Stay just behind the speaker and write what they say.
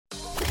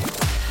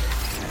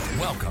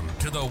Welcome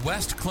to the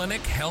West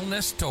Clinic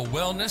Hellness to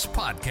Wellness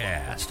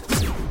podcast.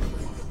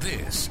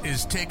 This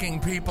is taking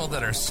people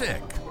that are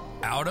sick,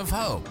 out of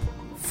hope,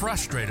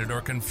 frustrated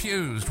or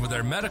confused with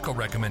their medical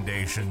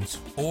recommendations,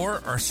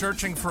 or are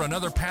searching for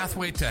another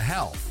pathway to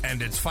health,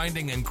 and it's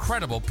finding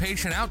incredible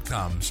patient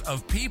outcomes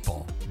of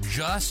people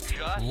just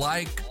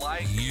like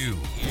you.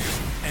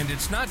 And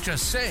it's not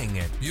just saying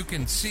it. You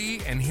can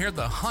see and hear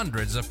the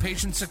hundreds of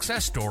patient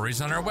success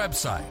stories on our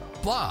website,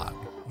 blog,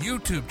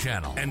 YouTube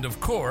channel, and of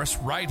course,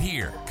 right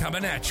here,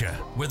 coming at you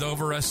with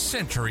over a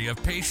century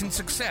of patient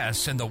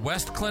success in the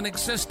West Clinic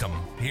system.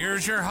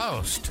 Here's your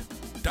host,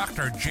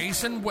 Dr.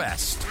 Jason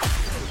West.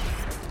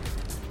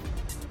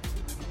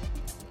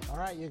 All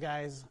right, you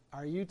guys,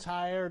 are you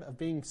tired of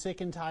being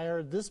sick and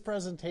tired? This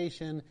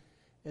presentation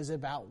is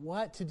about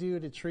what to do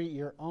to treat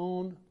your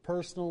own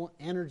personal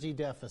energy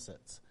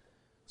deficits.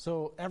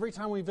 So every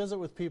time we visit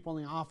with people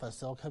in the office,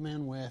 they'll come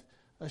in with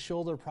a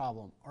shoulder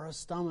problem or a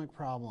stomach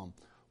problem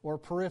or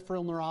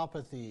peripheral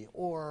neuropathy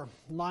or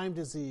Lyme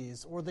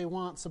disease, or they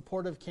want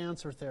supportive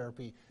cancer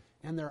therapy,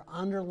 and their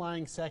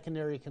underlying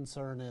secondary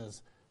concern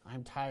is,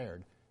 I'm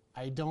tired.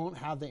 I don't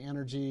have the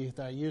energy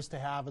that I used to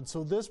have. And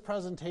so this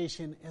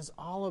presentation is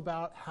all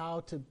about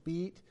how to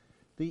beat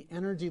the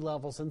energy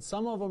levels. And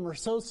some of them are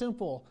so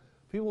simple.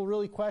 People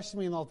really question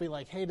me and they'll be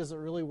like, hey, does it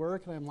really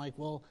work? And I'm like,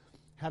 well,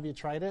 have you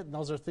tried it? And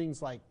those are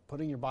things like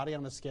putting your body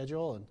on a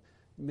schedule and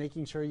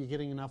making sure you're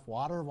getting enough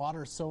water.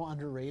 Water is so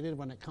underrated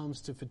when it comes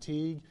to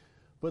fatigue.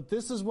 But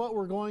this is what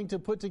we're going to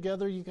put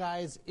together, you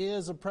guys,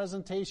 is a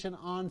presentation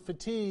on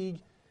fatigue.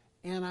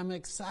 And I'm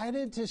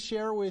excited to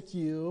share with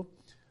you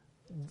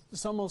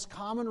some most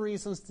common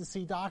reasons to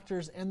see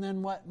doctors, and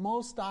then what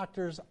most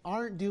doctors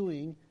aren't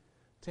doing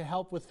to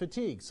help with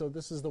fatigue. So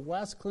this is the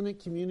West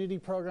Clinic Community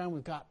Program.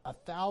 We've got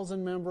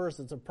 1,000 members.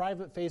 It's a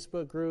private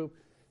Facebook group,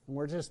 and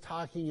we're just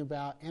talking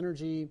about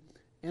energy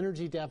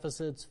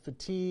deficits,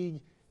 fatigue,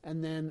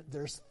 and then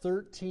there's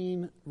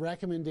 13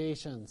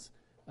 recommendations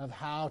of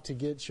how to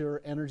get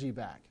your energy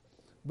back.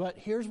 But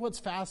here's what's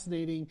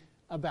fascinating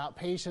about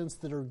patients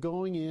that are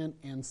going in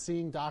and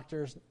seeing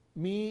doctors,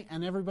 me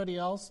and everybody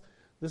else.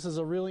 This is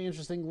a really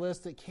interesting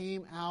list that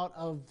came out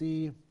of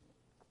the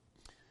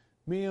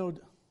Mayo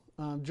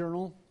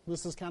Journal.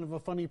 This is kind of a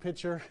funny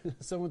picture.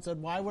 Someone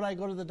said, why would I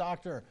go to the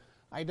doctor?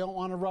 I don't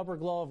want a rubber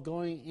glove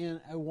going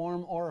in a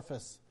warm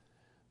orifice.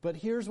 But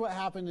here's what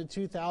happened in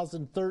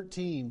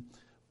 2013.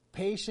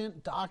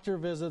 Patient-doctor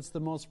visits, the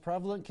most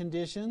prevalent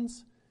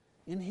conditions.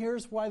 And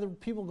here's why the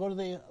people go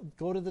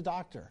to the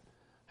doctor.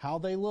 How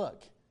they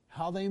look,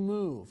 how they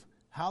move,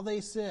 how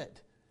they sit,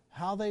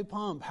 how they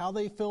pump, how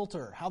they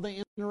filter, how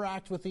they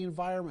interact with the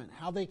environment,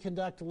 how they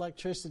conduct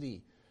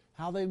electricity,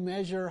 how they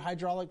measure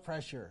hydraulic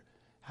pressure,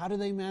 how do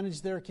they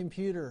manage their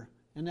computer,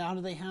 and how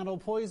do they handle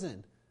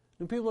poison.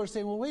 And people are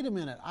saying, well, wait a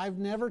minute, I've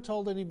never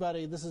told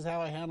anybody this is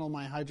how I handle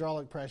my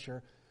hydraulic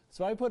pressure,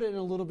 so I put it in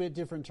a little bit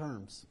different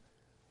terms.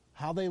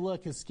 How they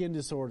look is skin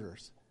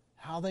disorders.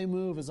 How they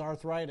move is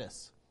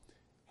arthritis.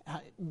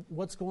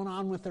 What's going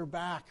on with their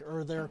back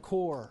or their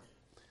core?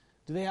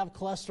 Do they have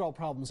cholesterol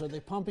problems? Are they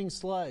pumping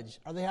sludge?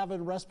 Are they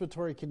having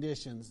respiratory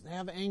conditions? Do they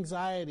have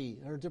anxiety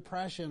or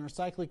depression or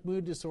cyclic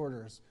mood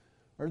disorders?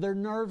 Are their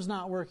nerves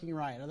not working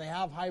right? Or they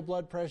have high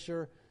blood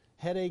pressure,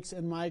 headaches,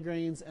 and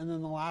migraines? And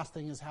then the last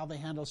thing is how they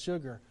handle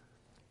sugar.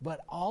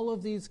 But all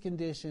of these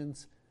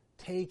conditions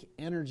take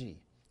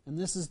energy. And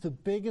this is the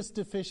biggest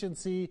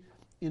deficiency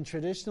in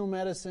traditional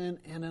medicine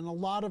and in a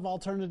lot of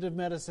alternative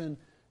medicine,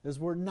 is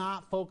we're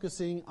not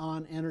focusing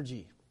on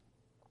energy.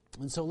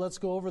 And so let's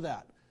go over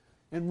that.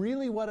 And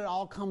really what it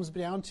all comes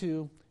down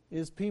to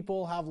is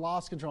people have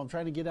lost control. I'm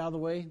trying to get out of the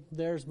way.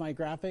 There's my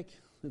graphic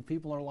that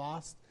people are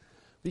lost.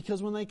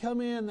 Because when they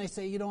come in, they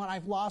say, you know what,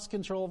 I've lost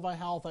control of my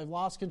health. I've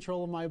lost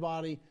control of my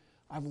body.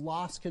 I've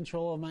lost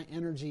control of my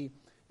energy.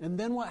 And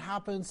then what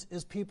happens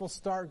is people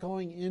start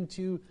going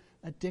into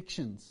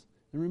addictions.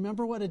 And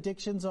remember what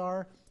addictions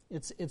are?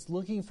 It's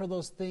looking for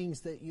those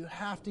things that you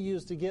have to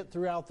use to get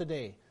throughout the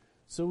day.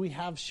 So we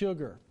have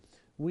sugar.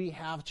 We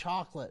have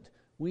chocolate.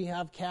 We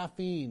have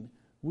caffeine.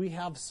 We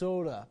have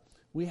soda.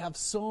 We have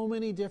so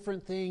many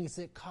different things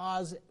that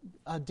cause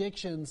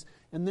addictions,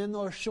 and then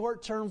those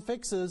short-term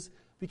fixes,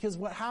 because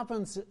what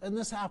happens, and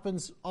this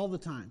happens all the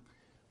time,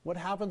 what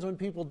happens when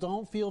people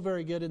don't feel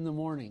very good in the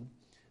morning,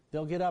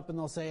 they'll get up and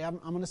they'll say, I'm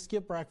going to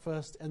skip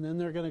breakfast, and then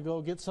they're going to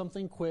go get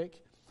something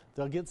quick.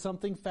 They'll get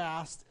something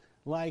fast,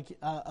 like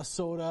a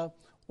soda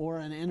or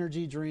an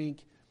energy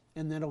drink,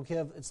 and then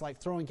it's like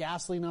throwing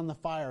gasoline on the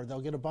fire.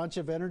 They'll get a bunch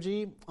of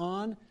energy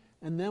on,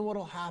 and then what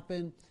will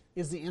happen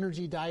is the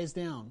energy dies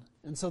down.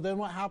 And so then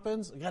what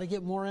happens? We got to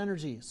get more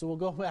energy. So we'll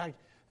go back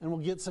and we'll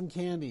get some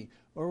candy,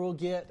 or we'll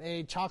get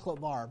a chocolate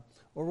bar,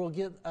 or we'll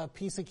get a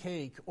piece of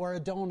cake or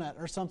a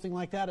donut or something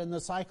like that, and the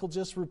cycle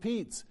just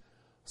repeats.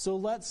 So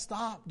let's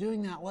stop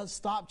doing that. Let's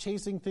stop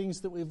chasing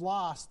things that we've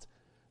lost,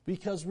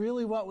 because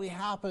really what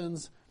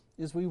happens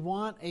is we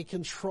want a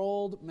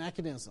controlled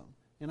mechanism.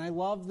 And I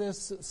love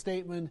this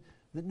statement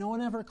that no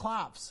one ever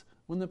claps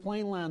when the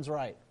plane lands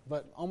right.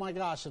 But oh my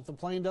gosh, if the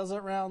plane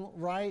doesn't land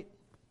right,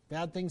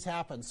 Bad things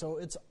happen. So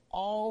it's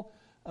all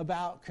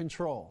about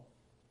control.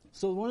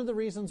 So one of the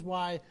reasons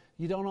why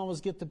you don't always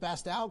get the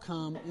best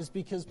outcome is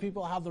because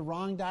people have the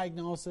wrong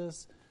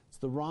diagnosis, it's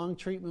the wrong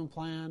treatment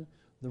plan,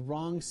 the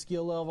wrong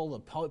skill level,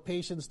 the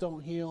patients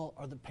don't heal,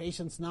 or the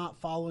patient's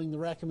not following the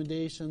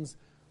recommendations.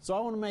 So I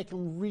want to make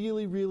them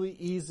really, really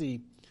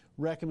easy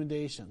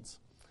recommendations.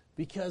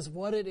 Because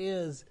what it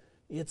is,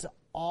 it's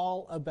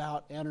all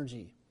about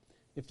energy.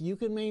 If you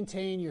can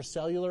maintain your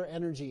cellular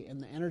energy and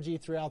the energy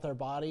throughout their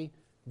body,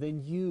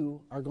 then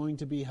you are going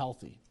to be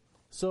healthy.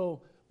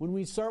 So when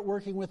we start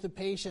working with the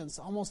patients,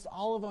 almost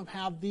all of them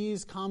have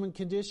these common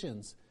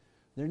conditions.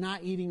 They're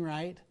not eating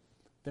right,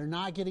 they're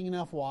not getting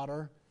enough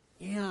water,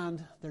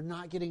 and they're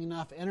not getting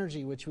enough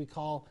energy, which we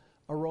call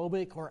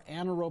aerobic or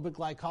anaerobic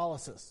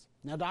glycolysis.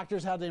 Now,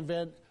 doctors had to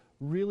invent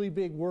really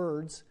big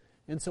words,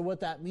 and so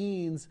what that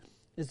means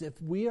is if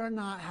we are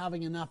not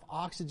having enough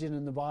oxygen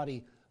in the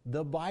body,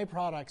 the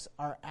byproducts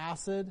are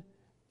acid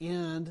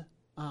and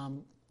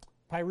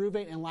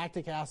pyruvate and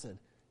lactic acid.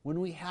 When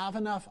we have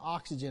enough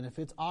oxygen, if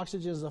it's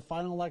oxygen is the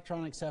final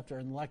electron acceptor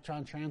in the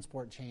electron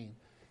transport chain,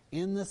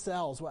 in the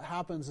cells, what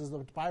happens is the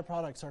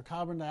byproducts are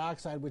carbon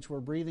dioxide, which we're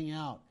breathing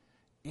out,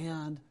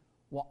 and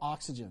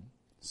oxygen.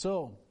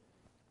 So,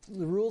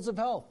 the rules of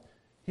health.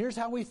 Here's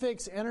how we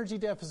fix energy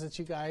deficits,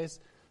 you guys.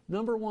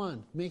 Number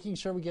 1, making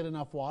sure we get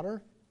enough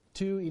water.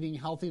 2, eating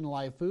healthy and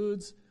alive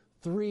foods.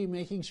 3,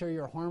 making sure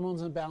your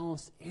hormones are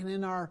balanced. And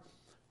in our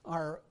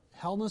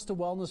Healthness to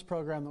Wellness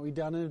program that we've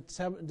done in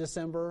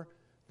December,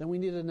 then we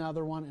need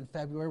another one in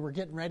February. We're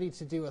getting ready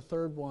to do a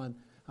third one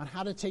on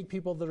how to take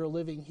people that are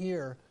living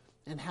here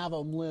and have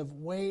them live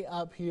way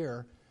up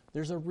here.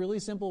 There's a really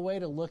simple way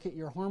to look at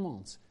your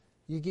hormones.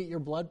 You get your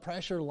blood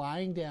pressure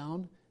lying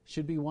down,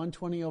 should be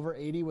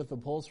 120/80 with a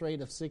pulse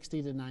rate of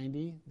 60 to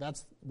 90.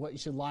 That's what you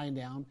should lying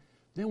down.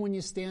 Then when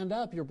you stand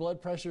up, your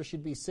blood pressure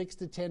should be 6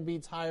 to 10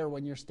 beats higher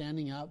when you're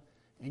standing up,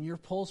 and your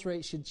pulse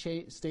rate should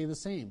stay the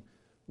same.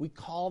 We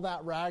call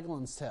that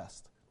Ragland's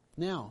test.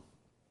 Now,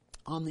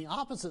 on the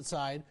opposite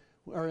side,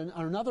 or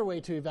another way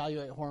to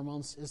evaluate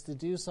hormones is to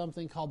do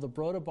something called the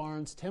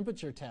Broda-Barnes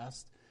temperature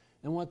test.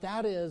 And what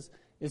that is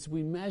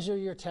we measure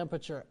your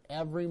temperature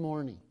every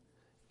morning.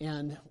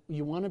 And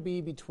you want to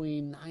be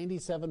between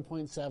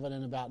 97.7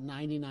 and about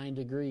 99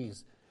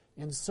 degrees.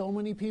 And so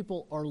many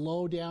people are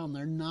low down.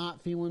 They're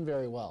not feeling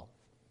very well.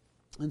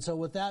 And so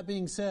with that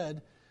being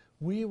said,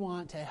 we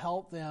want to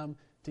help them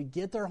to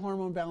get their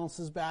hormone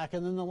balances back.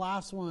 And then the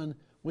last one,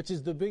 which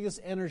is the biggest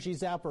energy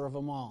zapper of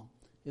them all,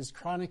 is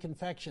chronic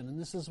infection. And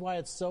this is why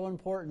it's so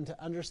important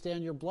to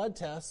understand your blood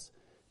tests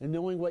and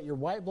knowing what your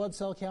white blood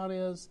cell count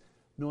is,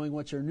 knowing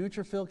what your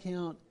neutrophil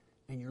count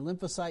and your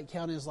lymphocyte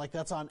count is. Like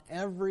that's on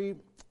every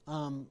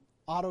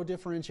auto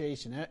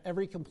differentiation,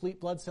 every complete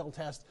blood cell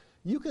test.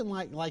 You can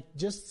like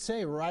just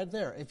say right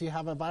there if you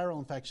have a viral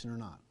infection or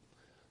not.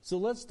 So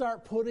let's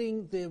start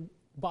putting the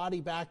body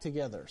back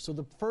together. So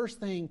the first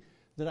thing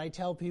that I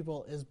tell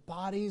people is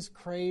bodies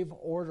crave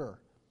order.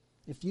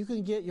 If you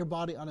can get your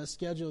body on a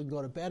schedule and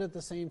go to bed at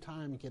the same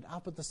time and get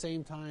up at the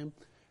same time.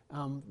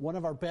 One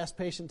of our best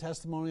patient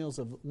testimonials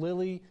of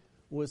Lily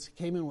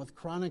came in with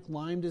chronic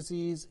Lyme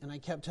disease, and I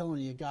kept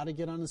telling her, you got to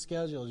get on a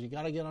schedule, you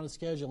got to get on a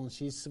schedule. And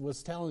she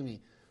was telling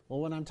me, well,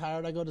 when I'm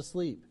tired, I go to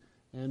sleep.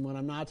 And when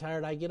I'm not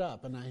tired, I get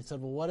up. And I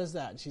said, well, what is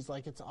that? And she's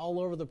like, it's all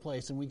over the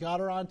place. And we got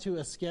her onto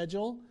a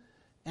schedule,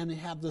 and they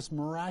have this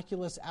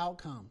miraculous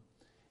outcome.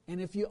 And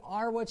if you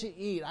are what you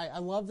eat, I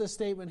love this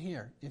statement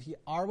here. If you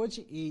are what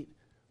you eat,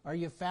 are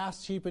you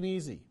fast, cheap, and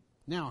easy?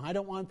 Now, I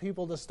don't want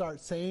people to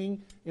start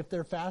saying if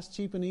they're fast,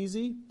 cheap, and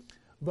easy,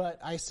 but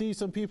I see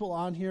some people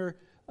on here,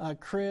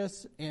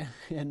 Chris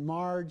and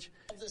Marge,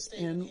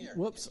 and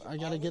whoops, I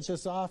got to get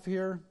this off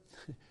here,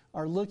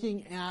 are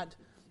looking at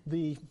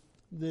the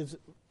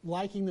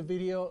liking the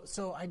video.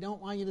 So I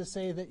don't want you to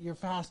say that you're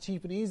fast,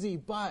 cheap, and easy,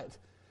 but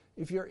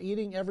if you're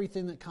eating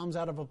everything that comes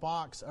out of a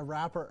box, a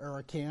wrapper, or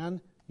a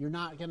can, you're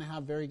not going to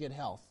have very good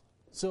health.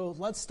 So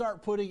let's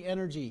start putting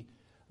energy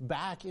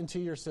back into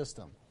your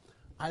system.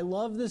 I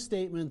love this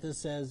statement that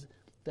says,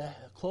 the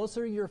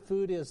closer your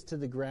food is to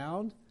the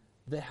ground,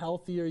 the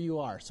healthier you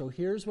are. So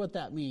here's what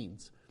that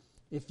means.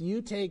 If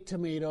you take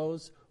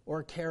tomatoes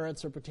or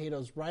carrots or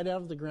potatoes right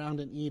out of the ground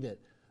and eat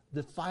it,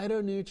 the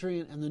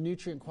phytonutrient and the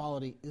nutrient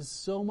quality is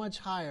so much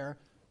higher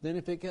than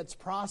if it gets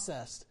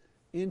processed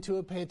into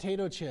a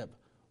potato chip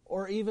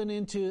or even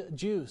into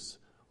juice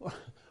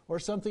or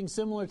something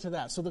similar to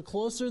that. So the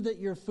closer that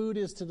your food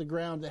is to the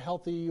ground, the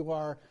healthier you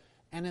are.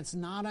 And it's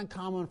not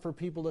uncommon for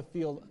people to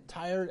feel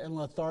tired and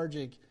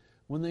lethargic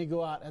when they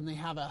go out and they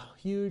have a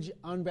huge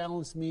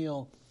unbalanced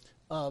meal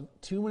of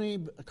too many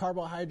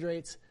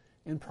carbohydrates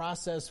and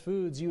processed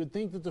foods. You would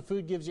think that the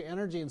food gives you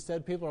energy.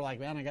 Instead, people are like,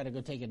 man, I got to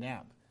go take a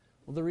nap.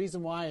 Well, the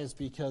reason why is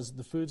because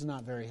the food's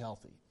not very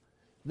healthy.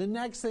 The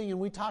next thing, and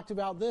we talked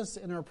about this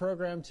in our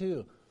program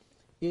too,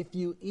 if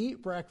you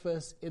eat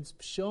breakfast, it's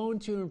shown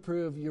to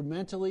improve your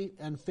mentally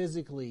and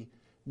physically,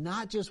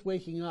 not just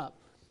waking up.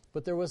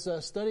 But there was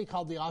a study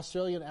called the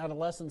Australian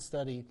Adolescent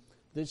Study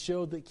that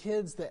showed that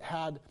kids that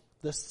had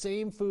the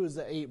same foods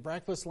that ate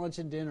breakfast, lunch,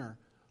 and dinner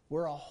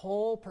we're a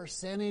whole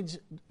percentage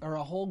or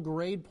a whole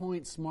grade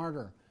point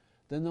smarter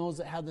than those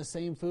that had the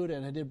same food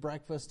and I did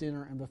breakfast,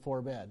 dinner, and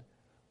before bed.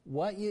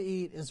 What you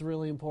eat is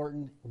really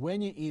important.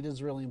 When you eat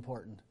is really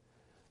important.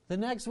 The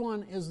next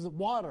one is the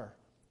water.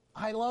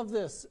 I love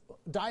this.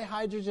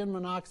 Dihydrogen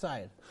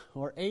monoxide,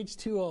 or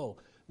H2O,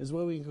 is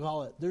what we can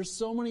call it. There's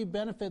so many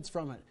benefits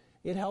from it.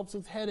 It helps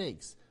with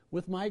headaches,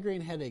 with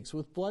migraine headaches,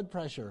 with blood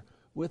pressure,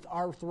 with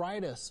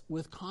arthritis,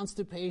 with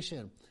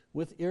constipation,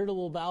 with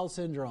irritable bowel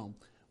syndrome,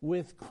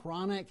 with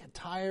chronic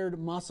tired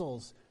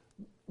muscles.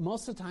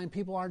 Most of the time,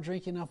 people aren't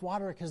drinking enough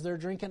water because they're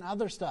drinking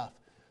other stuff.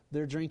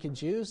 They're drinking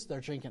juice,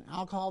 they're drinking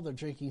alcohol, they're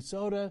drinking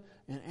soda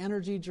and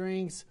energy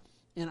drinks.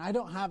 And I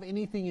don't have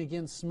anything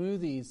against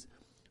smoothies,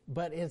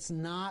 but it's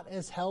not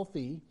as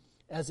healthy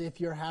as if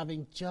you're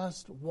having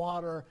just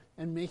water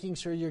and making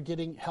sure you're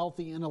getting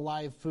healthy and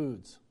alive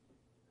foods.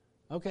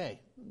 Okay,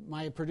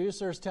 my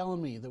producer is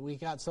telling me that we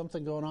got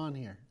something going on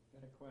here.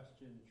 Got a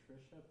question.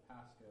 Trisha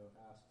Pasco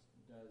asks,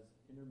 does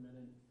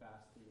intermittent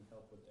fasting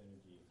help with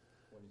energy?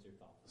 What is your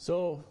thought?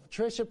 So,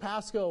 Trisha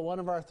Pasco, one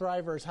of our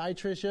thrivers. Hi,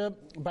 Trisha.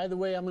 By the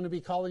way, I'm going to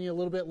be calling you a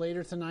little bit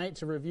later tonight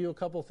to review a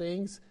couple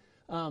things.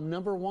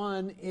 Number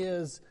one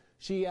is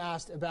she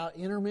asked about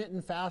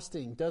intermittent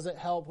fasting. Does it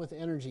help with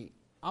energy?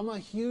 I'm a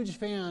huge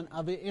fan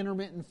of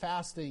intermittent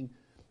fasting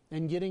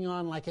and getting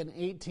on like an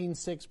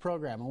 18-6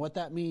 program. And what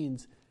that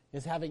means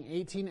is having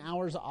 18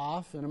 hours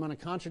off, and I'm going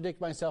to contradict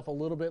myself a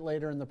little bit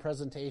later in the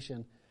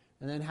presentation,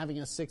 and then having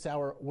a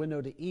 6-hour window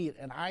to eat.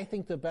 And I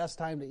think the best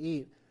time to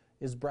eat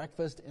is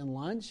breakfast and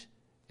lunch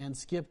and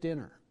skip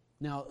dinner.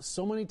 Now,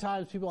 so many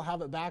times people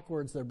have it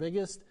backwards. Their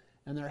biggest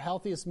and their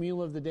healthiest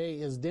meal of the day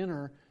is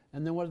dinner,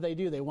 and then what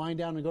do? They wind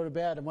down and go to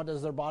bed, and what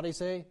does their body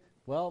say?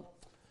 Well,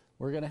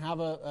 we're going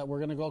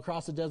to go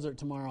across the desert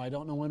tomorrow. I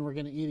don't know when we're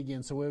going to eat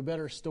again, so we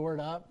better store it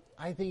up.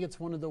 I think it's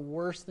one of the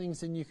worst things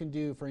that you can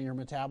do for your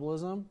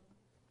metabolism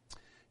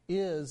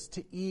is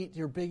to eat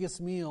your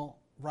biggest meal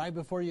right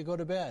before you go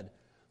to bed.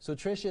 So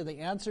Tricia, the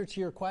answer to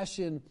your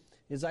question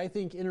is I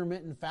think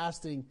intermittent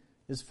fasting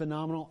is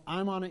phenomenal.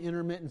 I'm on an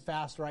intermittent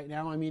fast right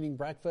now. I'm eating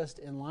breakfast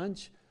and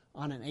lunch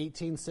on an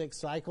 18-6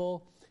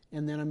 cycle,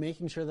 and then I'm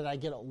making sure that I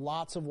get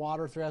lots of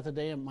water throughout the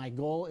day, and my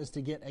goal is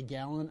to get a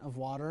gallon of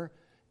water.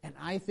 And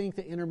I think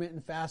that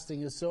intermittent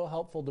fasting is so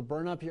helpful to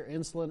burn up your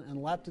insulin and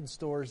leptin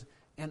stores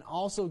and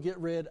also get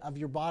rid of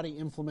your body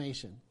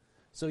inflammation.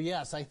 So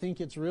yes, I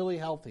think it's really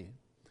healthy.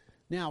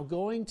 Now,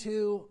 going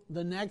to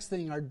the next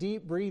thing, our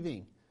deep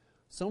breathing.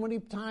 So many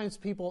times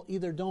people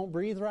either don't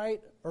breathe right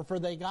or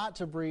they got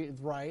to breathe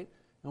right.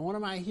 And one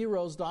of my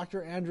heroes,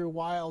 Dr. Andrew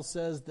Wiles,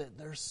 says that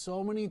there's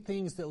so many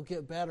things that will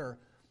get better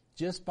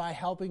just by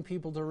helping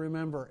people to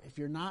remember, if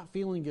you're not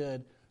feeling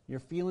good, you're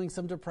feeling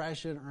some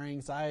depression or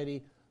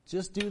anxiety,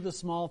 just do the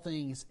small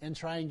things and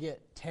try and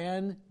get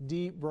 10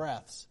 deep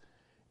breaths.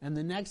 And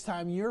the next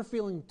time you're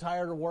feeling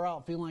tired or wore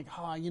out, feeling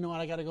like, you know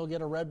what, I got to go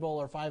get a Red Bull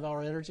or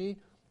 5-hour energy,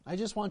 I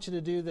just want you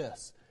to do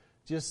this.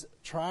 Just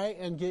try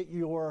and get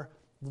your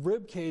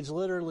rib cage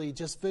literally,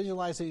 just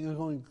visualizing it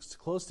going as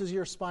close to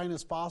your spine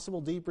as possible,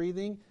 deep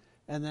breathing,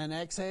 and then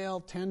exhale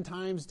 10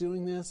 times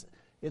doing this.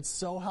 It's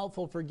so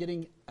helpful for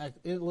getting a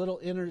little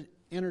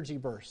energy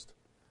burst.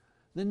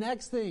 The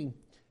next thing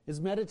is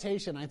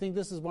meditation. I think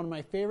this is one of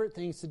my favorite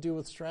things to do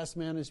with stress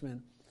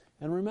management.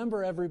 And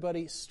remember,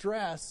 everybody,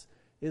 stress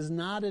is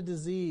not a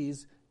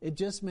disease. It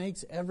just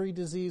makes every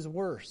disease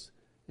worse.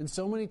 And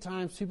so many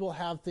times people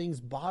have things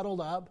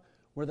bottled up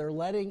where they're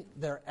letting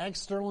their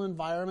external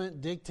environment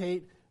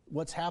dictate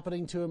what's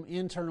happening to them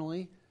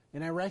internally.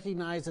 And I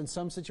recognize in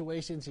some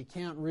situations you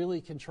can't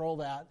really control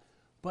that,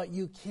 but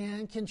you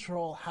can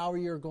control how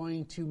you're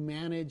going to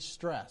manage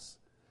stress.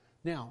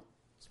 Now,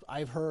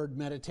 I've heard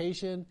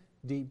meditation,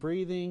 deep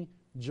breathing,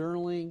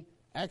 journaling,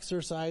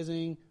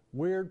 exercising,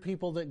 weird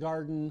people that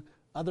garden,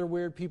 other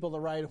weird people that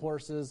ride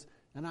horses.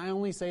 And I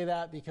only say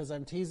that because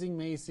I'm teasing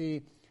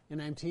Macy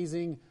and I'm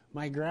teasing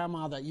my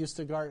grandma that used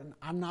to garden.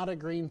 I'm not a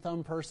green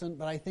thumb person,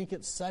 but I think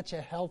it's such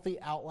a healthy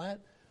outlet.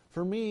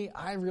 For me,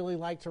 I really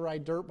like to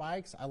ride dirt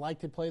bikes. I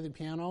like to play the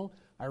piano.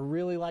 I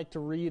really like to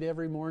read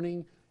every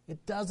morning.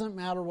 It doesn't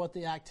matter what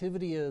the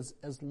activity is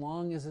as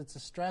long as it's a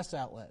stress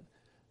outlet.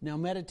 Now,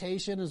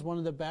 meditation is one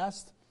of the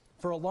best.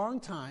 For a long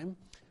time,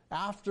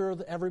 after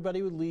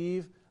everybody would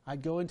leave,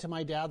 I'd go into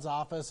my dad's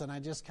office and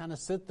I'd just kind of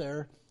sit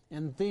there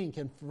and think.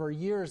 And for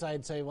years,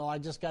 I'd say, well, I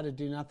just got to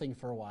do nothing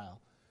for a while.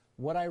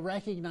 What I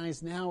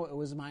recognize now, it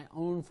was my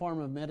own form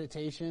of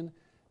meditation.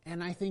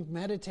 And I think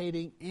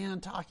meditating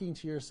and talking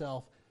to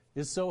yourself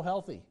is so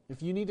healthy.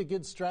 If you need a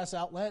good stress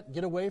outlet,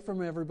 get away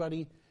from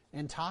everybody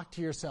and talk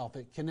to yourself.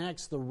 It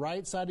connects the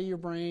right side of your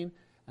brain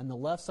and the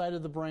left side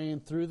of the brain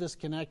through this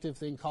connective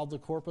thing called the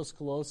corpus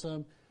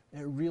callosum.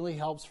 It really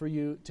helps for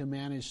you to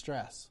manage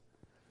stress.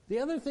 The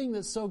other thing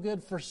that's so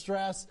good for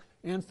stress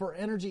and for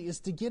energy is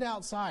to get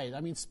outside.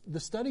 I mean, the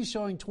study's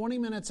showing 20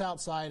 minutes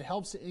outside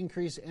helps to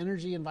increase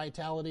energy and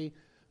vitality.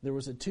 There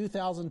was a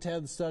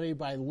 2010 study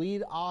by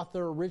lead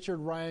author Richard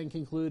Ryan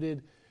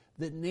concluded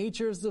that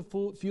nature is the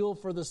fuel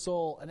for the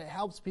soul, and it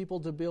helps people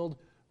to build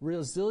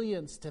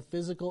resilience to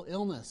physical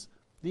illness.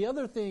 The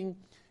other thing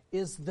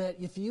is that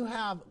if you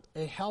have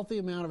a healthy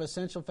amount of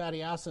essential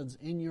fatty acids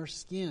in your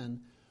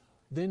skin,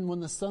 then when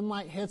the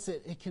sunlight hits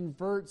it, it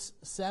converts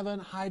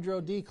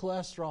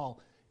 7-hydrodecholesterol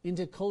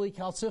into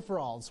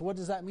cholecalciferol. So what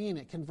does that mean?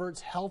 It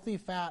converts healthy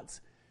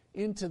fats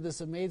into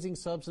this amazing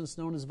substance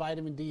known as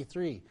vitamin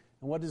D3.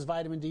 And what does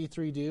vitamin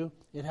D3 do?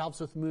 It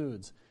helps with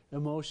moods,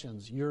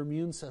 emotions, your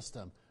immune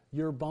system,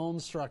 your bone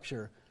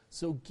structure.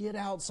 So get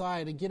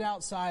outside, and get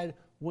outside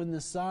when the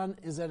sun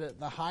is at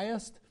the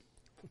highest.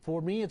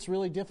 For me, it's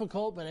really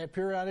difficult, but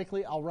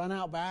periodically I'll run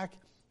out back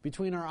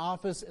between our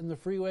office and the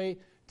freeway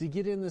to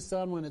get in the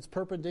sun when it's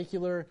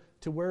perpendicular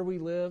to where we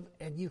live,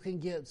 and you can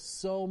get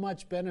so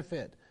much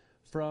benefit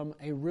from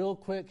a real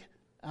quick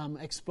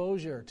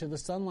exposure to the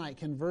sunlight,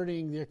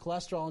 converting the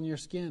cholesterol in your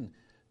skin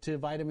to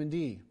vitamin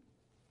D.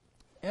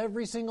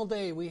 Every single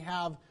day we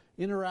have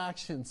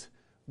interactions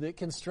that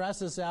can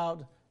stress us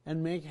out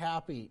and make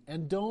happy.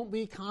 And don't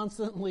be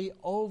constantly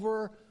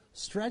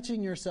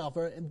overstretching yourself.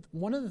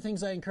 One of the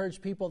things I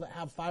encourage people that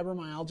have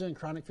fibromyalgia and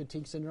chronic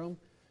fatigue syndrome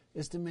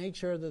is to make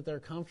sure that they're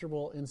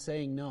comfortable in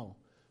saying no.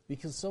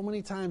 Because so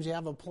many times you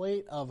have a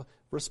plate of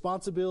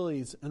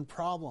responsibilities and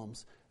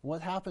problems. And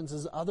what happens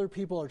is other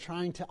people are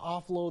trying to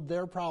offload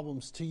their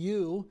problems to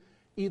you,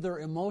 either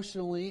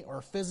emotionally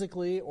or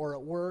physically or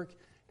at work.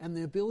 And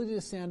the ability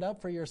to stand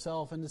up for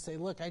yourself and to say,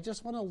 look, I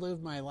just want to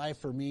live my life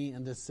for me,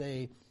 and to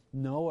say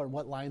no or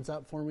what lines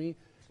up for me.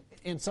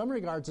 In some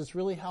regards, it's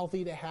really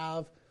healthy to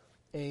have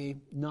a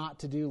not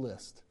to-do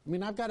list. I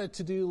mean, I've got a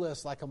to-do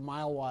list like a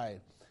mile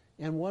wide.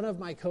 And one of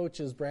my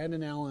coaches,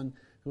 Brandon Allen,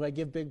 who I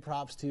give big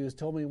props to, has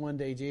told me one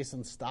day,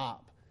 Jason,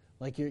 stop.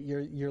 Like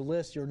your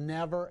list, you're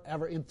never,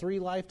 ever, in 3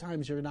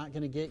 lifetimes, you're not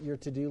going to get your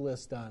to-do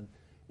list done.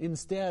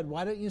 Instead,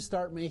 why don't you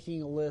start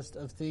making a list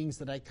of things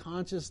that I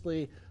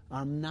consciously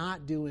am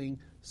not doing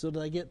so that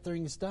I get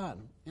things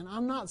done? And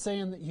I'm not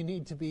saying that you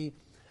need to be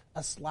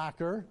a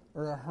slacker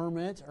or a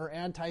hermit or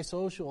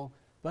antisocial,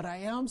 but I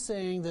am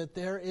saying that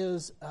there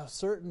is a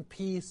certain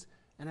peace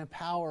and a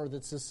power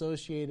that's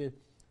associated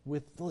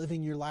with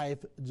living your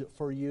life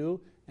for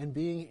you and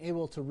being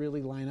able to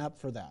really line up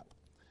for that.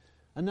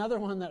 Another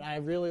one that I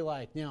really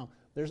like,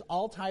 there's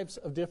all types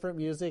of different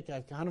music.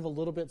 I'm kind of a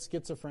little bit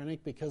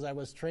schizophrenic because I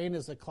was trained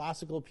as a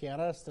classical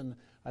pianist, and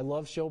I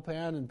love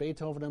Chopin and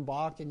Beethoven and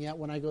Bach, and yet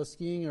when I go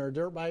skiing or a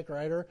dirt bike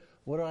rider,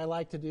 what do I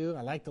like to do?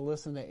 I like to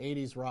listen to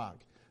 80s rock,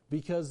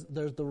 because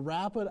there's the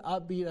rapid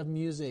upbeat of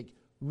music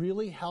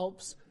really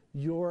helps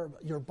your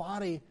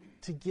body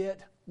to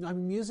get,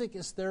 music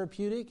is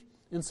therapeutic,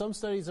 and some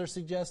studies are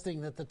suggesting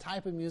that the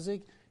type of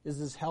music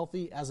is as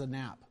healthy as a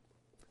nap.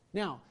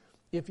 Now,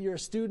 if you're a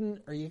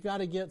student or you've got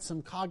to get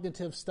some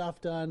cognitive stuff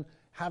done,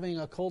 having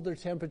a colder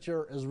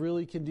temperature is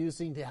really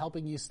conducive to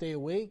helping you stay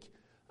awake.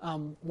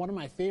 One of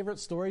my favorite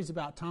stories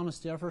about Thomas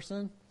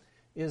Jefferson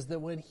is that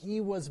when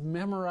he was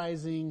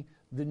memorizing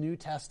the New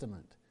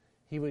Testament,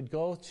 he would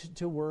go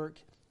to work,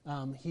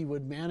 he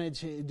would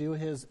manage to do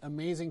his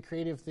amazing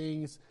creative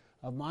things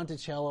of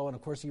Monticello, and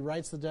of course he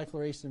writes the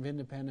Declaration of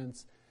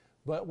Independence.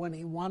 But when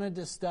he wanted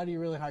to study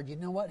really hard, you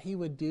know what he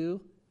would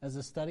do as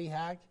a study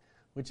hack?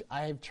 Which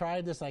I have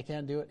tried this, I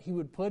can't do it. He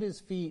would put his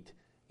feet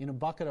in a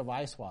bucket of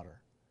ice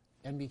water.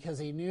 And because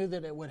he knew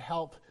that it would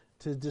help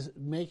to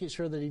make it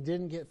sure that he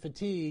didn't get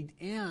fatigued,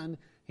 and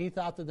he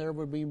thought that there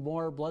would be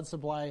more blood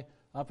supply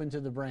up into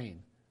the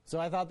brain.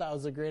 So I thought that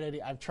was a great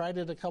idea. I've tried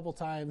it a couple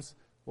times,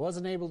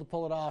 wasn't able to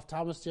pull it off.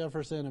 Thomas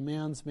Jefferson, a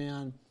man's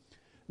man.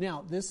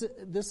 Now, this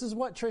is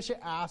what Tricia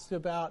asked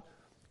about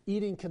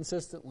eating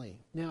consistently.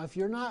 Now, if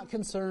you're not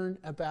concerned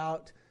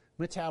about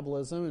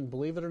metabolism, and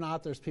believe it or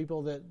not, there's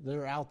people that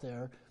are out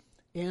there,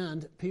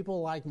 and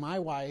people like my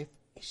wife,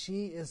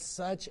 she is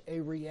such a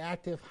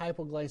reactive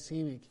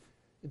hypoglycemic.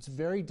 It's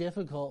very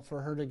difficult for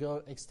her to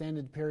go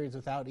extended periods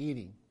without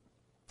eating.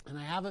 And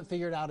I haven't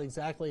figured out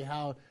exactly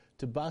how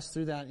to bust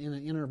through that in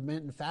an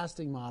intermittent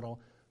fasting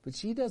model, but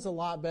she does a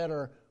lot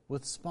better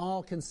with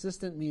small,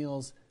 consistent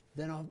meals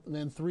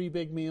than 3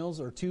 big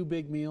meals or 2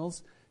 big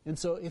meals. And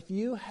so if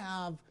you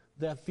have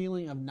that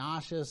feeling of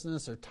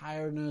nauseousness or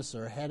tiredness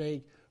or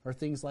headache or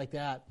things like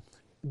that,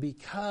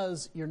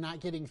 because you're not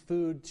getting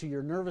food to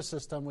your nervous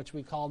system, which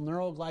we call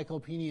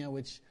neuroglycopenia,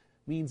 which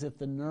means if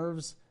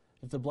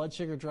the blood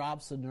sugar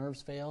drops, the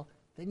nerves fail,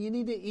 then you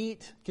need to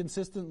eat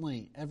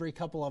consistently every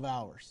couple of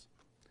hours.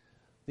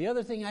 The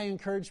other thing I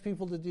encourage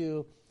people to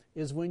do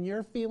is when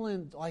you're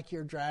feeling like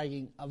you're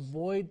dragging,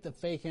 avoid the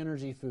fake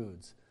energy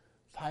foods.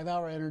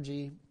 5-hour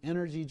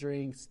energy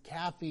drinks,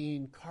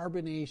 caffeine,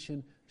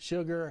 carbonation,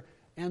 sugar,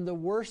 and the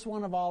worst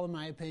one of all, in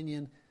my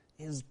opinion,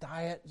 is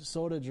diet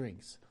soda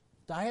drinks.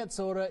 Diet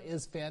soda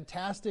is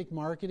fantastic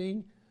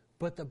marketing,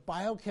 but the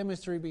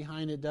biochemistry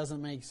behind it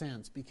doesn't make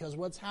sense, because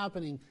what's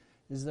happening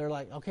is they're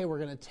like, okay, we're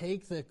going to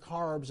take the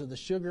carbs or the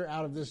sugar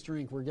out of this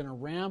drink. We're going to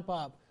ramp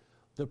up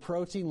the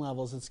protein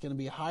levels. It's going to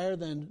be higher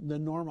than the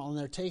normal, and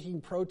they're taking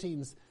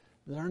proteins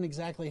that aren't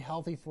exactly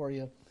healthy for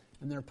you,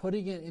 and they're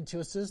putting it into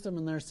a system,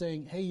 and they're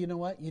saying, hey, you know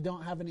what? You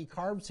don't have any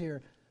carbs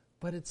here,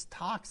 but it's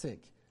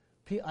toxic.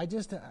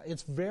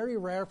 It's very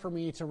rare for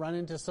me to run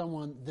into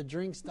someone that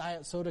drinks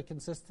diet soda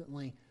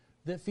consistently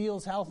that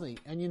feels healthy.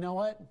 And you know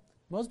what?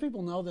 Most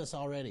people know this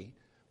already.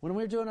 When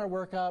we were doing our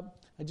workup,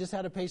 I just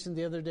had a patient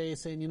the other day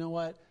saying, you know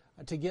what?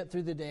 To get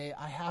through the day,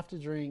 I have to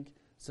drink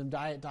some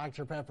Diet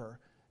Dr. Pepper.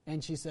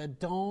 And she said,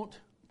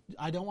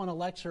 I don't want to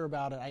lecture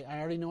about it. I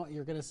already know what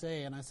you're going to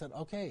say. And I said,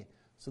 okay,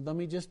 so let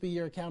me just be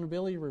your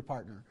accountability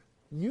partner.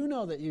 You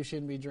know that you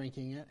shouldn't be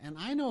drinking it, and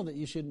I know that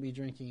you shouldn't be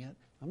drinking it.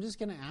 I'm just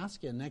going to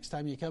ask you next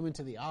time you come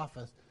into the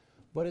office.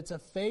 But it's a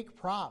fake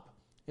prop.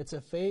 It's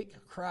a fake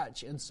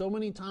crutch. And so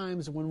many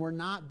times when we're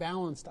not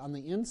balanced on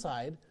the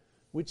inside,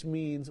 which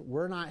means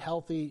we're not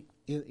healthy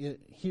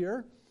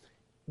here,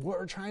 what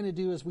we're trying to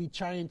do is we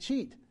try and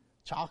cheat.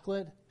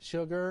 Chocolate,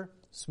 sugar,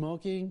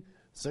 smoking,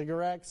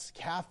 cigarettes,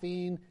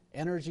 caffeine,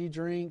 energy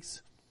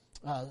drinks,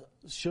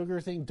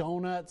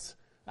 donuts,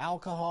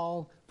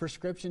 alcohol,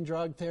 prescription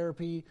drug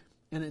therapy,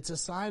 and it's a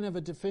sign of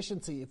a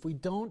deficiency. If we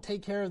don't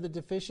take care of the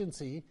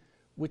deficiency,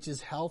 which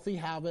is healthy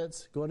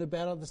habits, going to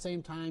bed at the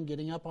same time,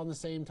 getting up on the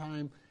same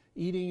time,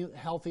 eating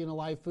healthy and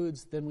alive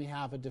foods, then we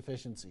have a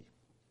deficiency.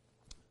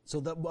 So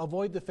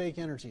avoid the fake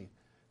energy.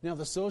 Now,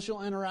 the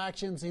social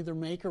interactions either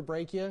make or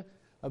break you.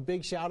 A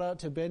big shout out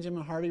to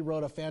Benjamin Hardy,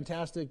 wrote a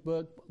fantastic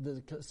book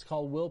that's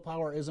called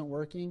Willpower Isn't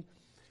Working.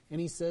 And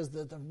he says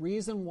that the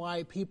reason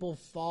why people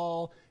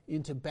fall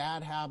into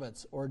bad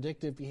habits or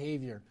addictive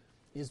behavior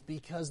is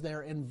because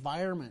their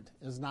environment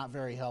is not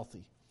very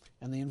healthy.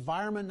 And the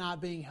environment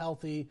not being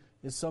healthy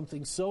is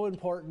something so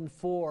important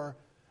for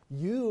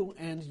you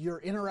and your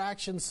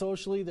interactions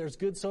socially. There's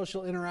good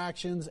social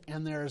interactions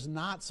and there's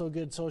not so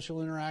good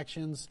social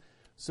interactions.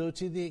 So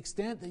to the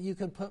extent that you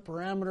can put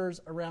parameters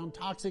around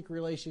toxic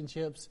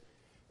relationships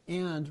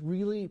and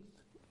really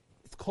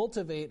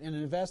cultivate and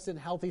invest in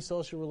healthy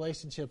social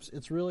relationships,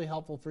 it's really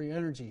helpful for your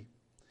energy.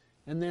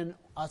 And then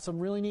some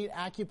really neat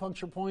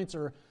acupuncture points,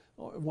 or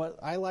what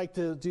I like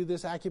to do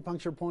this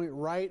acupuncture point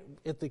right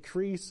at the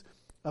crease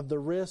of the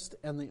wrist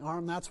and the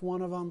arm. That's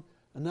one of them.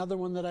 Another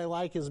one that I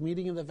like is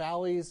Meeting of the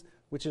Valleys,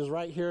 which is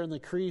right here in the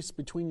crease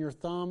between your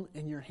thumb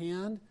and your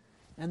hand.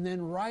 And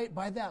then right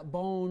by that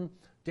bone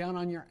down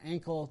on your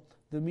ankle,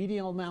 the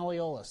medial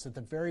malleolus at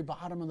the very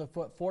bottom of the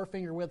foot, 4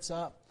 finger widths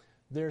up.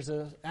 There's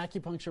an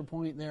acupuncture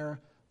point there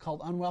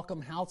called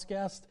Unwelcome House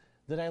Guest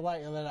that I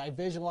like, that I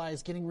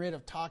visualize getting rid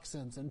of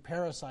toxins and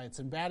parasites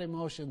and bad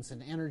emotions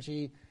and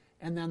energy.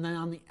 And then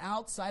on the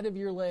outside of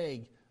your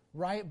leg,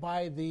 right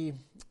by the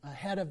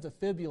head of the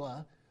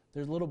fibula,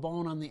 there's a little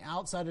bone on the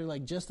outside of your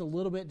leg, just a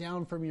little bit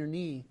down from your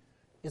knee,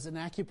 is an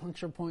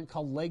acupuncture point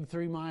called Leg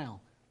 3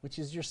 Mile, which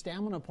is your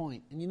stamina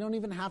point. And you don't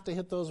even have to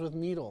hit those with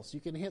needles. You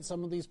can hit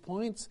some of these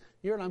points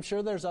here, and I'm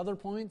sure there's other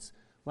points.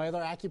 My other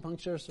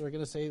acupuncturists are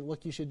going to say,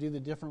 look, you should do the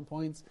different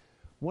points.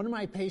 One of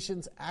my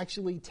patients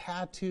actually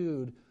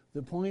tattooed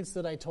the points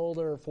that I told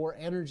her for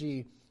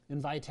energy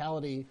and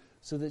vitality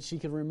so that she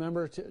could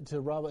remember to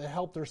rub. It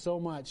helped her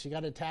so much. She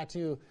got a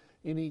tattoo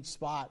in each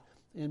spot,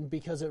 and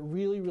because it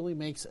really, really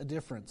makes a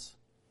difference.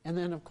 And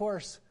then, of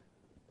course,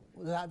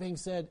 with that being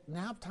said,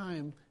 nap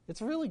time,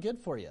 it's really good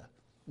for you.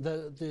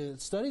 The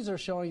studies are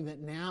showing that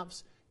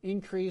naps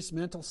increase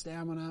mental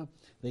stamina,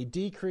 they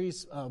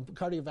decrease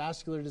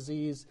cardiovascular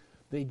disease,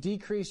 they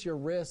decrease your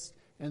risk,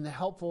 and they're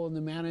helpful in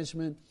the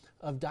management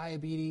of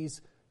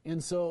diabetes.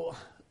 And so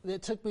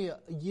it took me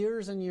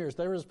years and years.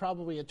 There was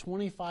probably a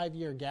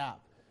 25-year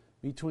gap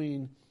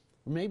between,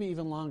 maybe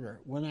even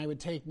longer, when I would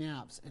take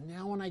naps. And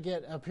now when I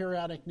get a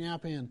periodic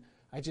nap in,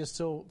 I just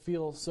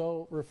feel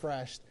so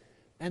refreshed.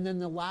 And then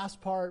the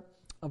last part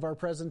of our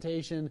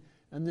presentation,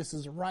 and this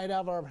is right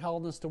out of our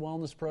Wellness to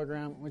Wellness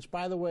program, which,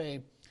 by the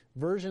way,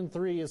 version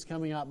 3 is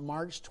coming up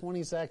March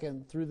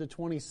 22nd through the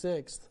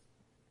 26th,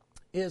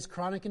 is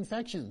chronic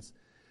infections.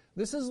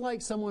 This is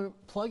like someone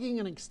plugging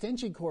an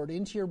extension cord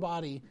into your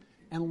body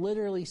and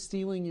literally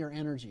stealing your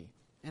energy.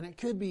 And it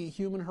could be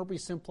human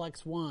herpes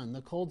simplex 1,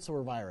 the cold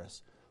sore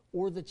virus,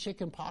 or the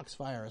chickenpox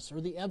virus, or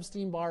the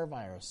Epstein-Barr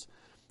virus,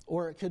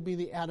 or it could be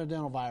the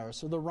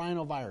adenovirus, or the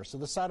rhinovirus, or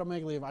the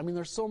cytomegalovirus. I mean,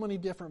 there's so many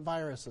different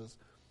viruses.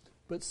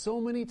 But so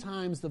many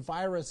times the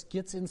virus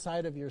gets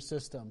inside of your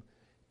system,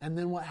 and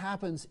then what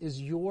happens is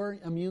your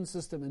immune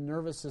system and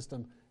nervous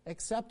system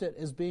accept it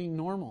as being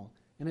normal,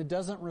 and it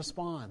doesn't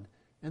respond.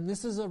 And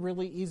this is a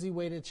really easy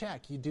way to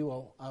check. You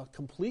do a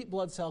complete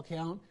blood cell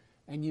count,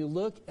 and you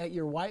look at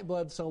your white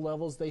blood cell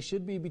levels. They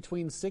should be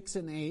between 6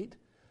 and 8.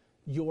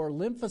 Your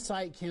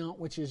lymphocyte count,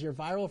 which is your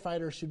viral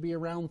fighter, should be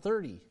around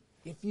 30.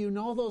 If you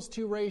know those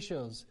two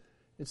ratios,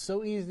 it's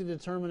so easy to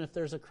determine if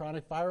there's a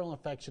chronic viral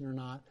infection or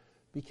not,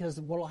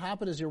 because what will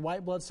happen is your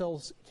white blood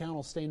cells count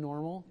will stay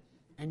normal,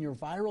 and your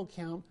viral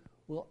count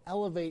will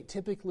elevate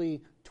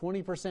typically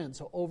 20%,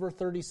 so over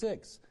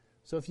 36.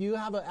 So if you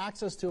have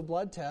access to a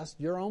blood test,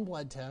 your own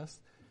blood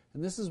test,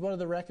 and this is one of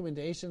the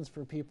recommendations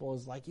for people,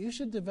 is like you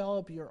should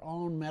develop your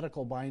own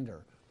medical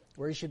binder,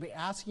 where you should be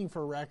asking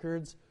for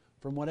records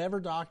from whatever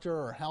doctor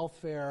or health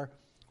fair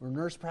or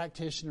nurse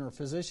practitioner or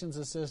physician's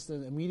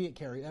assistant, immediate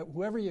care,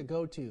 whoever you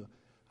go to.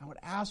 I would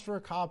ask for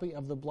a copy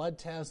of the blood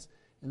test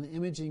and the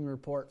imaging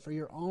report for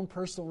your own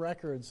personal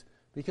records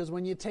Because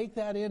when you take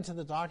that into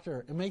the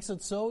doctor, it makes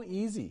it so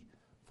easy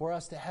for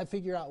us to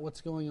figure out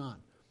what's going on.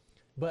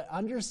 But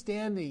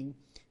understanding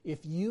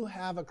if you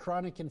have a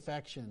chronic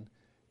infection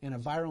and a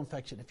viral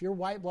infection, if your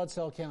white blood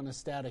cell count is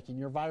static and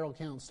your viral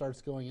count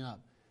starts going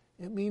up,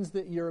 it means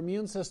that your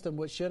immune system,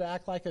 which should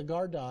act like a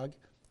guard dog,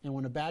 and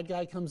when a bad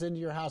guy comes into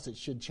your house, it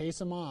should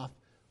chase him off.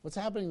 What's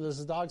happening is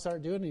the dogs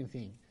aren't doing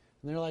anything.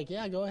 And they're like,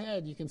 yeah, go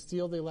ahead. You can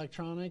steal the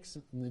electronics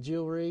and the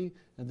jewelry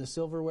and the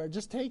silverware.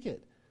 Just take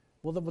it.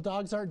 Well, the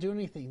dogs aren't doing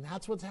anything.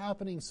 That's what's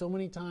happening so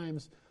many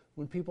times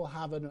when people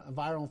have a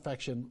viral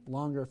infection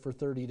longer for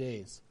 30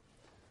 days.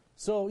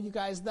 So, you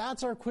guys,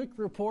 that's our quick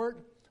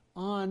report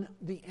on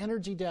the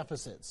energy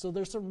deficit. So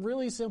there's some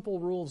really simple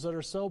rules that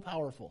are so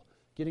powerful.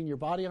 Getting your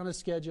body on a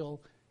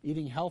schedule,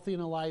 eating healthy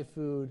and alive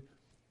food,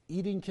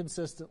 eating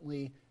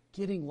consistently,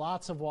 getting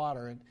lots of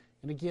water.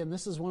 And again,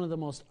 this is one of the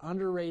most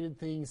underrated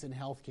things in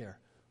healthcare.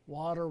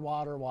 Water,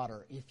 water,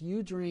 water. If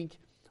you drink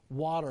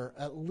water,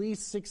 at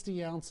least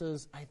 60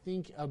 ounces, I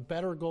think a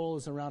better goal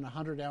is around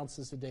 100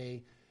 ounces a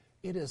day.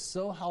 It is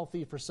so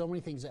healthy for so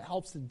many things. It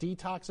helps to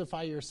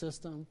detoxify your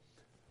system.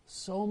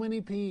 So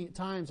many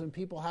times when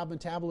people have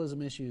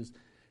metabolism issues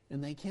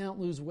and they can't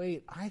lose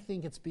weight, I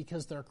think it's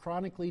because they're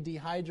chronically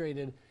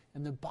dehydrated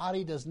and the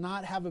body does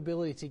not have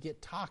ability to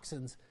get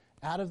toxins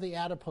out of the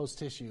adipose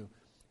tissue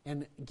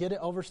and get it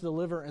over to the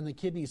liver and the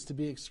kidneys to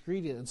be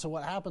excreted. And so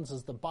what happens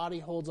is the body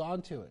holds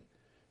on to it.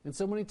 And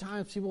so many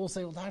times people will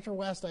say, well, Dr.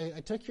 West, I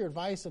took your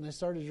advice and I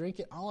started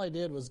drinking. All I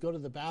did was go to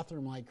the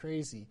bathroom like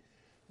crazy.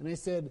 And I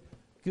said,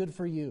 good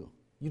for you.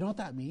 You know what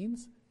that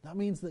means? That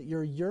means that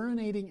you're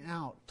urinating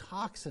out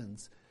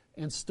toxins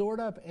and stored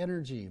up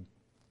energy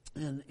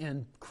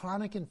and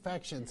chronic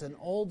infections and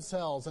old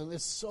cells, and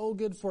it's so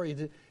good for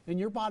you. And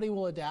your body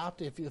will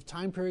adapt if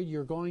time period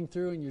you're going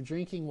through and you're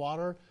drinking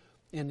water,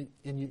 and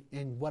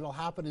what will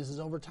happen is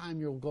over time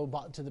you'll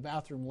go to the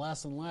bathroom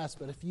less and less.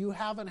 But if you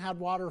haven't had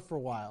water for a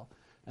while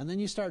and then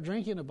you start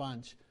drinking a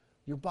bunch,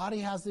 your body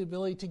has the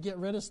ability to get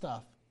rid of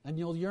stuff and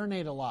you'll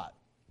urinate a lot.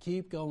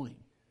 Keep going.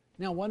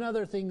 Now, one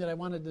other thing that I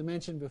wanted to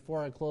mention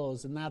before I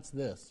close, and that's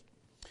this,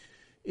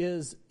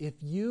 is if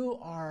you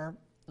are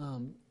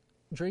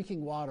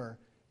drinking water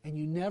and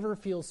you never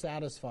feel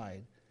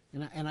satisfied,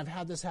 and I've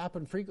had this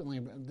happen frequently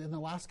in the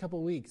last couple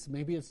of weeks,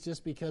 maybe it's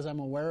just because I'm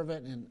aware of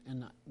it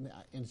and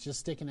it's just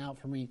sticking out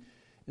for me,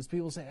 is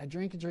people say, I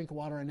drink a drink of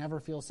water, I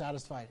never feel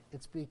satisfied.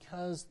 It's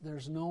because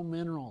there's no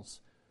minerals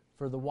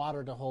for the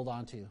water to hold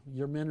on to.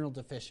 You're mineral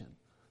deficient.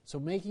 So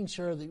making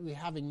sure that you're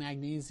having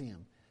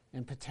magnesium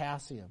and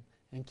potassium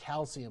and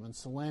calcium and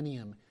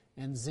selenium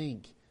and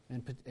zinc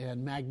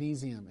and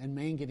magnesium and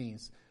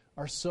manganese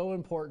are so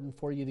important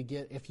for you to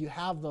get. If you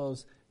have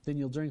those, then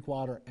you'll drink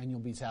water and you'll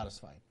be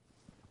satisfied.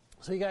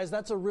 So you guys,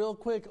 that's a real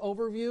quick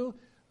overview.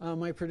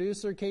 My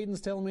producer,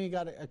 Caden's telling me he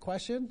got a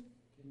question.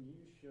 Can you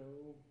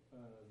show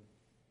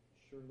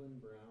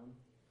Sherlyn Brown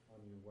on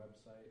your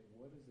website?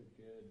 What is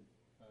a good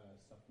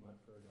supplement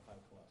for the high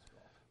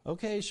cholesterol?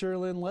 Okay,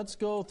 Sherlyn, let's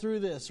go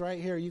through this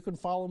right here. You can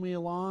follow me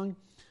along.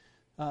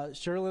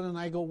 Sherlyn and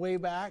I go way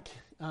back.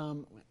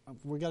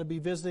 We're going to be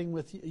visiting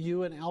with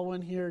you and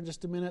Elwyn here in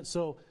just a minute.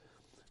 So,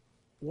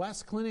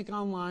 West Clinic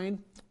Online,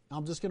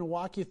 I'm just going to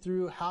walk you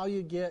through how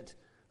you get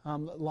a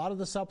lot of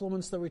the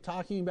supplements that we're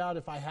talking about.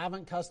 If I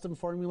haven't custom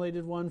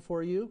formulated one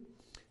for you,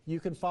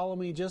 you can follow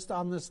me just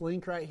on this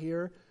link right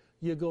here.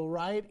 You go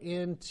right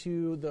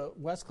into the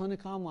West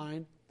Clinic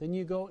Online, then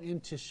you go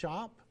into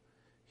Shop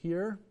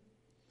here,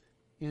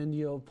 and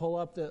you'll pull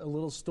up a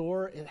little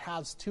store. It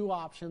has two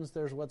options.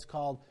 There's what's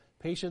called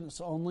patients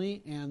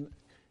only and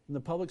in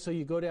the public. So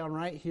you go down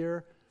right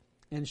here,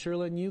 and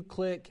Sherlyn, you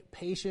click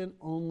patient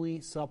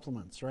only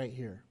supplements right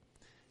here.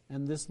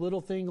 And this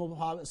little thing will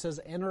pop, it says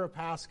enter a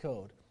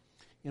passcode.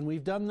 And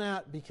we've done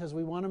that because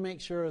we want to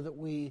make sure that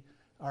we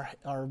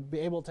are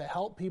able to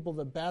help people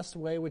the best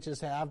way, which is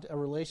to have a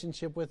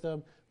relationship with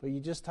them. But you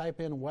just type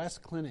in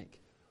West Clinic,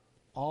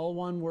 all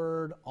one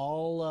word,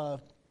 all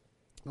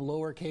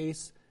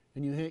lowercase,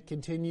 and you hit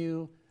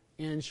continue.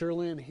 And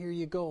Sherlyn, here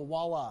you go,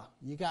 voila,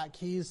 you got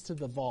keys to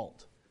the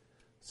vault.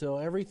 So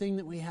everything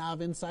that we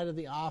have inside of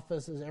the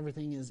office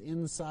everything is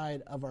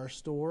inside of our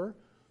store.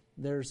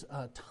 There's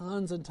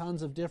tons and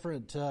tons of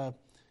different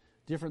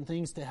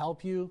things to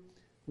help you.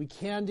 We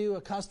can do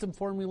a custom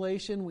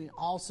formulation. We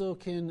also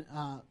can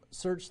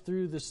search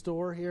through the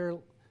store here.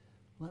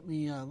 Let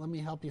me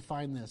help you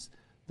find this.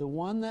 The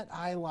one that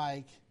I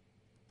like,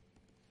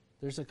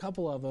 there's a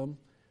couple of them.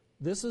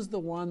 This is the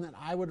one that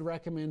I would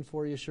recommend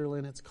for you,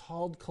 Sherlyn. It's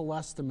called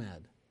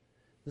Cholestemed.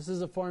 This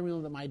is a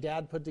formula that my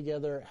dad put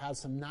together. It has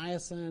some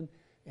niacin.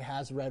 It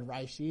has red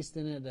rice yeast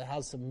in it. It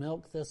has some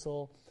milk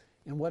thistle.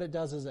 And what it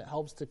does is it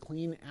helps to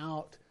clean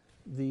out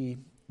the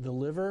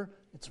liver.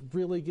 It's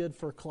really good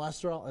for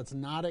cholesterol. It's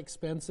not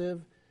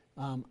expensive.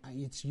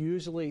 It's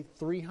usually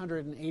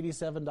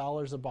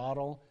 $387 a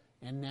bottle,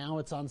 and now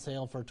it's on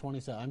sale for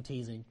 $27. I'm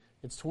teasing.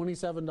 It's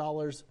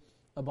 $27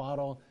 a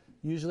bottle.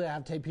 Usually I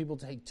have people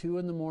take 2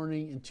 in the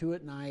morning and 2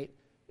 at night.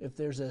 If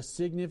there's a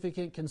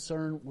significant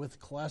concern with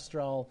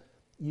cholesterol,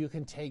 you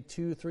can take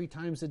 2-3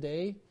 times a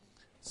day.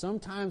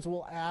 Sometimes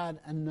we'll add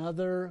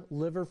another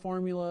liver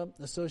formula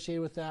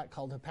associated with that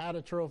called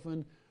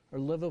hepatotrophin or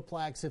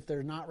Livoplex if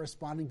they're not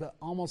responding, but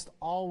almost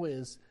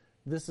always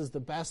this is the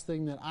best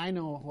thing that I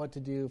know what to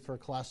do for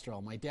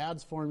cholesterol. My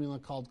dad's formula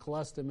called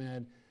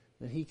Cholestomed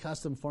that he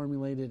custom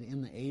formulated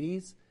in the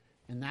 80s,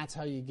 and that's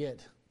how you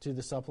get to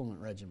the supplement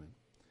regimen.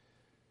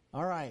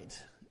 All right.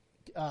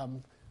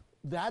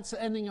 That's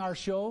ending our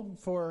show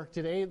for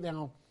today.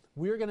 Now,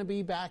 we're going to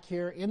be back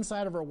here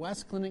inside of our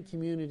West Clinic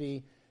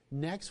community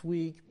next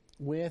week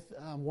with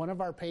one of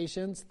our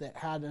patients that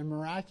had a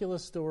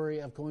miraculous story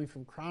of going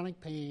from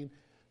chronic pain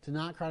to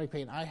not chronic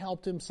pain. I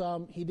helped him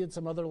some. He did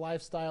some other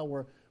lifestyle.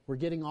 We're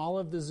getting all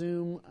of the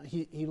Zoom.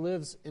 He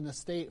lives in a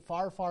state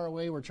far, far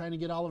away. We're trying to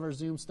get all of our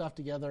Zoom stuff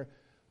together.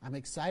 I'm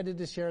excited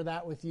to share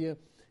that with you.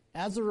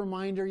 As a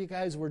reminder, you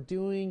guys, we're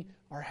doing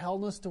our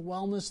Hellness to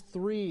Wellness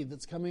 3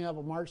 that's coming up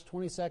on March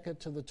 22nd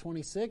to the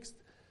 26th.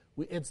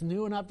 It's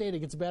new and updated. It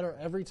gets better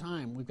every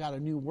time. We've got a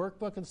new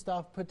workbook and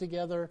stuff put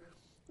together.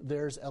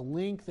 There's a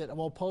link that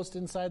we'll post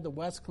inside the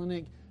West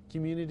Clinic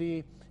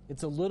community.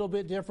 It's a little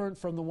bit different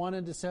from the one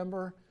in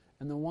December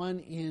and the one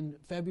in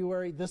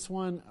February. This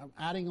one, I'm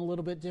adding a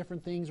little bit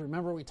different things.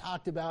 Remember, we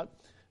talked about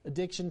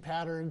addiction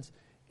patterns.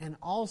 And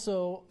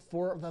also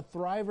for the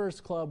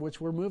Thrivers Club, which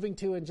we're moving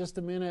to in just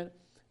a minute,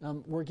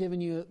 we're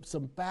giving you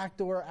some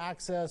backdoor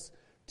access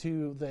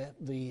to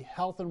the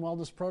health and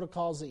wellness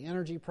protocols, the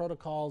energy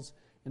protocols,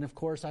 and of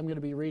course, I'm going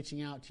to be reaching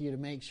out to you to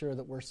make sure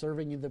that we're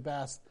serving you the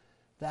best.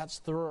 That's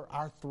through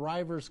our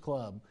Thrivers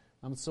Club.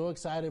 I'm so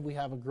excited. We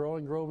have a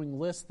growing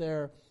list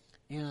there.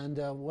 And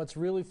what's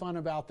really fun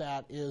about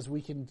that is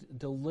we can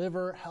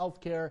deliver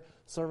healthcare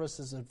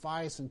services,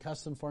 advice, and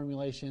custom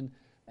formulation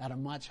at a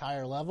much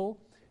higher level.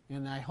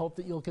 And I hope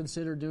that you'll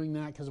consider doing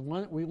that because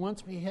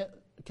once we hit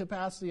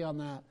capacity on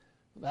that,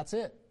 that's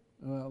it.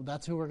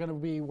 That's who we're going to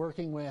be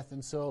working with.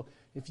 And so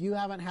if you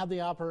haven't had the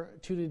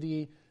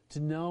opportunity to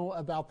know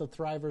about the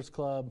Thrivers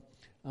Club,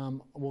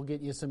 we'll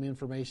get you some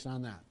information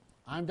on that.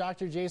 I'm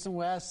Dr. Jason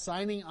West,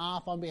 signing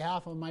off on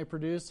behalf of my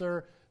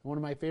producer, one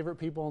of my favorite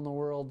people in the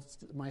world,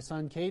 my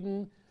son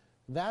Caden.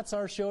 That's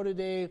our show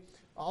today.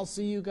 I'll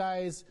see you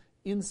guys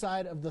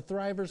inside of the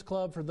Thrivers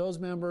Club for those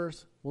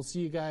members. We'll see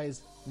you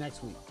guys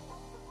next week.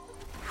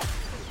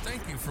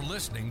 Thank you for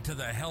listening to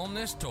the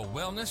Hellness to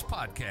Wellness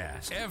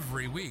podcast.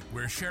 Every week,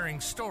 we're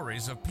sharing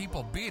stories of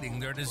people beating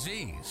their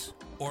disease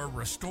or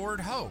restored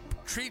hope,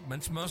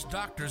 treatments most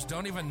doctors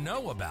don't even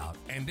know about,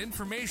 and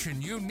information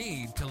you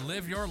need to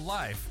live your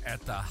life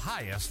at the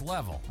highest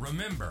level.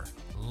 Remember,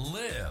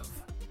 live.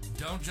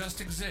 Don't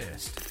just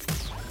exist.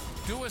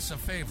 Do us a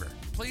favor.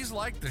 Please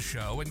like the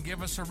show and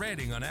give us a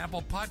rating on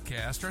Apple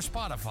Podcast or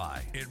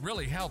Spotify. It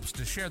really helps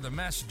to share the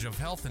message of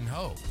health and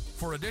hope.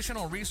 For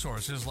additional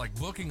resources like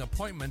booking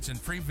appointments and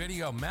free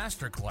video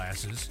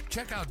masterclasses,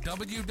 check out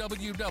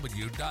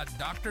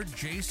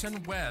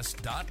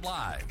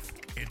www.drjasonwest.live.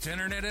 It's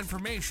internet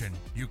information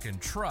you can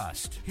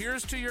trust.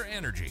 Here's to your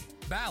energy,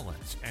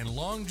 balance, and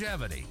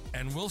longevity.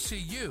 And we'll see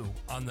you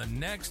on the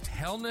next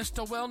Hellness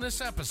to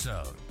Wellness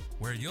episode,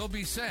 where you'll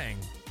be saying,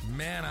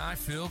 "Man, I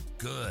feel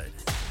good."